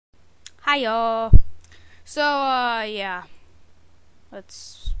Hiya. So, yeah.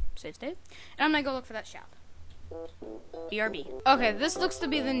 Let's save state. And I'm gonna go look for that shop. BRB. Okay, this looks to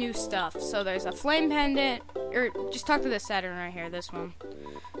be the new stuff. So there's a flame pendant, or just talk to this Saturn right here, this one.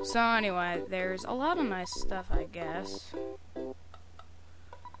 So anyway, there's a lot of nice stuff, I guess.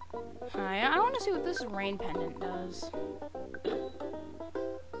 I want to see what this rain pendant does.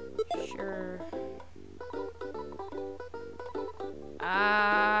 Sure.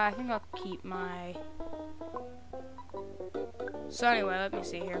 I think I'll keep my... So anyway, let me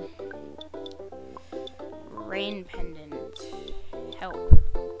see here. Rain pendant. Help.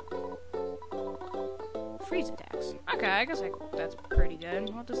 Freeze attacks. Okay, I guess that's pretty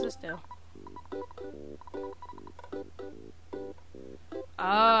good. What does this do?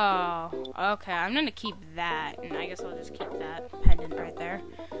 Oh, okay. I'm gonna keep that, and I guess I'll just keep that pendant right there.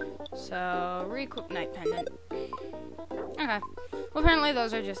 So, re-equip night pendant. Okay. Well, apparently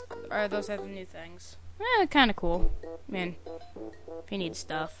those are the new things. Kind of cool. I mean, if you need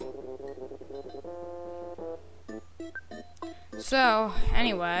stuff. So,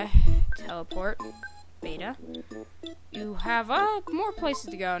 anyway, teleport, beta. You have more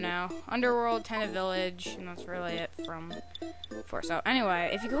places to go now. Underworld, Tenant Village, and that's really it from 4. So,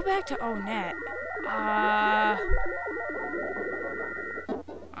 anyway, if you go back to Onett, oh,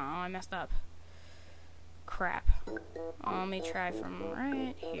 I messed up. Crap. Let me try from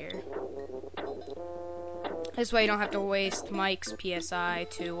right here. This way you don't have to waste Mike's PSI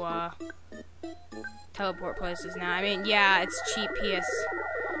to, teleport places now. I mean, yeah, it's cheap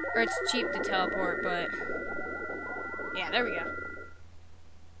it's cheap to teleport, but yeah, there we go.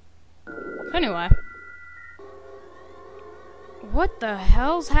 Anyway, what the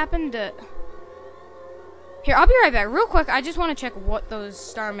hell's happened to... Here, I'll be right back. Real quick, I just want to check what those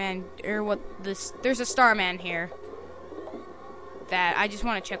Starman, or what this... There's a Starman here. That, I just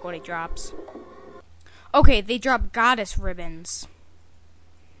want to check what he drops. Okay, they drop Goddess Ribbons.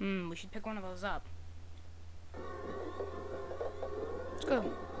 We should pick one of those up. Let's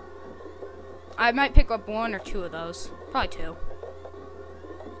go. I might pick up 1 or 2 of those. Probably 2.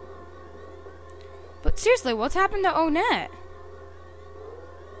 But seriously, what's happened to Onett?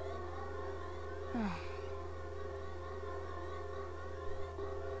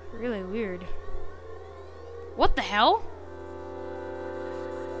 Really weird. What the hell?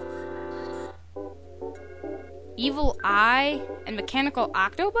 Evil Eye and Mechanical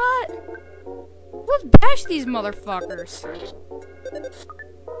Octobot? Let's bash these motherfuckers.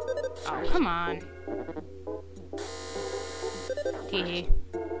 Oh, come on. Hee.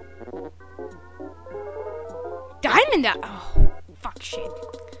 Diamond Eye! Oh, fuck shit.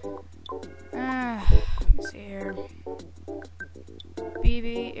 Let's see here.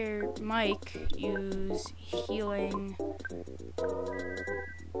 BB or Mike use healing.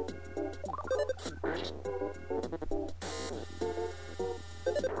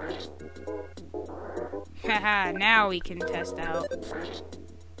 Haha, now we can test out.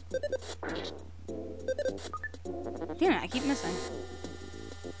 Damn it, I keep missing.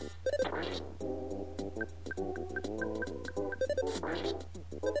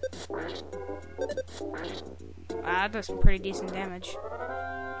 That does some pretty decent damage.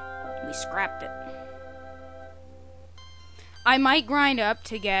 We scrapped it. I might grind up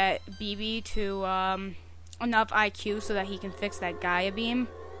to get BB to enough IQ so that he can fix that Gaia beam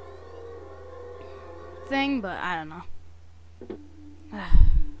thing, but I don't know.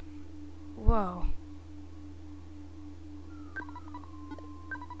 Whoa.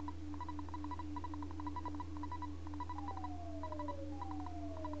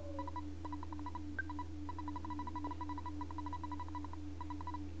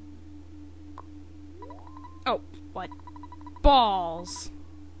 Oh, what? Balls.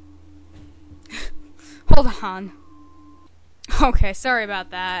 Hold on. Okay, sorry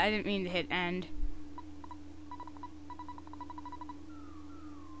about that. I didn't mean to hit end.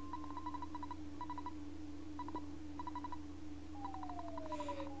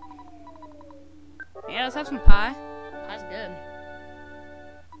 Yeah, let's have some pie. Pie's good.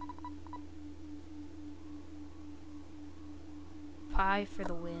 Pie for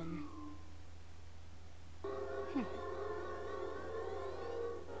the win.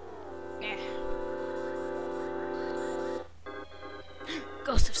 Yeah.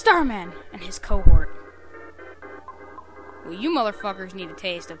 Ghost of Starman and his cohort. Well, you motherfuckers need a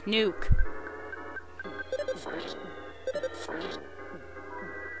taste of Nuke.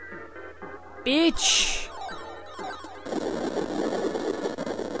 Bitch!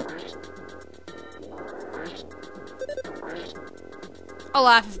 I'll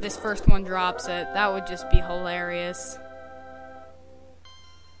laugh if this first one drops it. That would just be hilarious.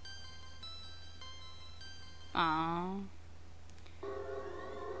 Aww.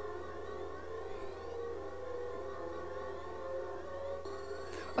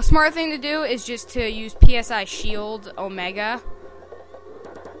 A smart thing to do is just to use PSI Shield Omega.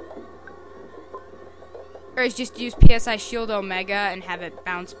 Or is just use PSI Shield Omega and have it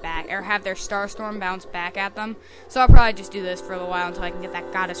bounce back. Or have their Starstorm bounce back at them. So I'll probably just do this for a little while until I can get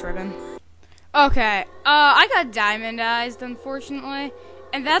that Goddess Ribbon. Okay, I got Diamondized, unfortunately.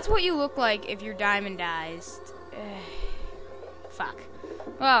 And that's what you look like if you're Diamondized. Fuck.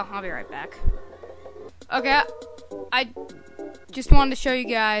 Well, I'll be right back. Okay, I just wanted to show you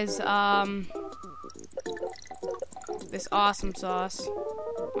guys, this awesome sauce.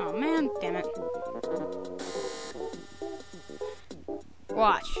 Oh man, damn it.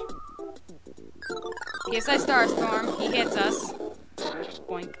 Watch. PSI Starstorm, he hits us.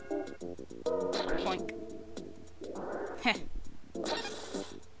 Boink. Boink. Heh.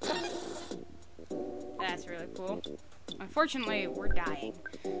 That's really cool. Unfortunately, we're dying.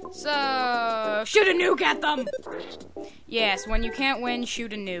 So, shoot a nuke at them! Yes, when you can't win,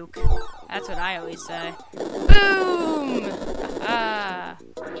 shoot a nuke. That's what I always say. Boom! Ah.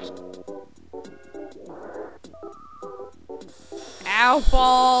 Ow,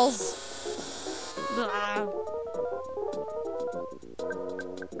 balls! Blah.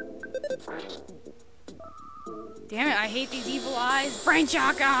 Damn it, I hate these evil eyes. Brain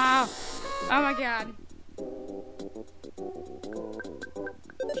shock! Oh my god.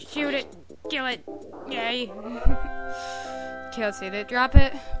 Shoot it. Kill it. Yay. Okay, let's see. Did it drop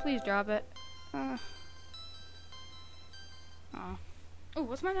it? Please drop it. Oh. Oh,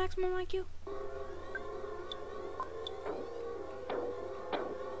 what's my maximum IQ?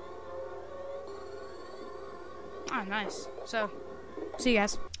 Oh, nice. So, see you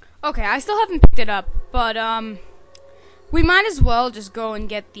guys. Okay, I still haven't picked it up, but, we might as well just go and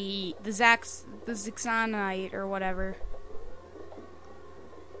get the Zixonite or whatever.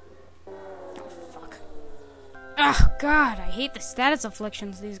 Oh, fuck. Oh, God, I hate the status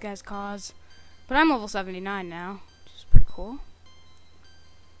afflictions these guys cause. But I'm level 79 now, which is pretty cool.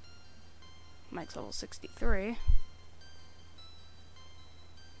 Mike's level 63.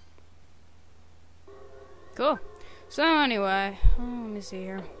 Cool. So, anyway, let me see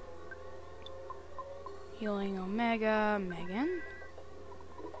here. Healing Omega, Megan.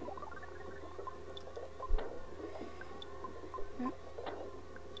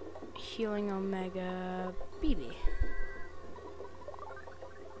 Healing Omega, BB.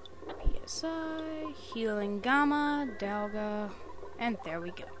 PSI, Healing Gamma, Dalga, and there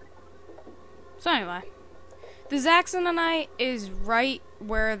we go. So anyway, the Zaxxonite is right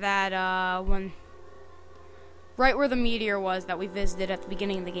where that, right where the meteor was that we visited at the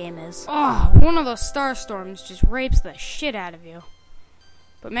beginning of the game is. Oh, one of those Starstorms just rapes the shit out of you.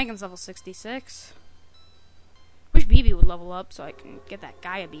 But Megan's level 66. Wish BB would level up so I can get that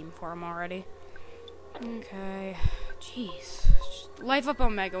Gaia Beam for him already. Okay. Jeez. Just life up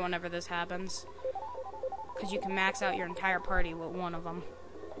Omega whenever this happens. Because you can max out your entire party with one of them.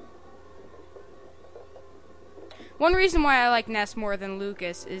 One reason why I like Ness more than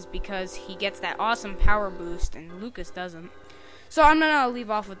Lucas is because he gets that awesome power boost and Lucas doesn't. So I'm gonna leave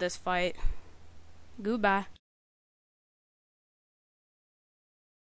off with this fight. Goodbye.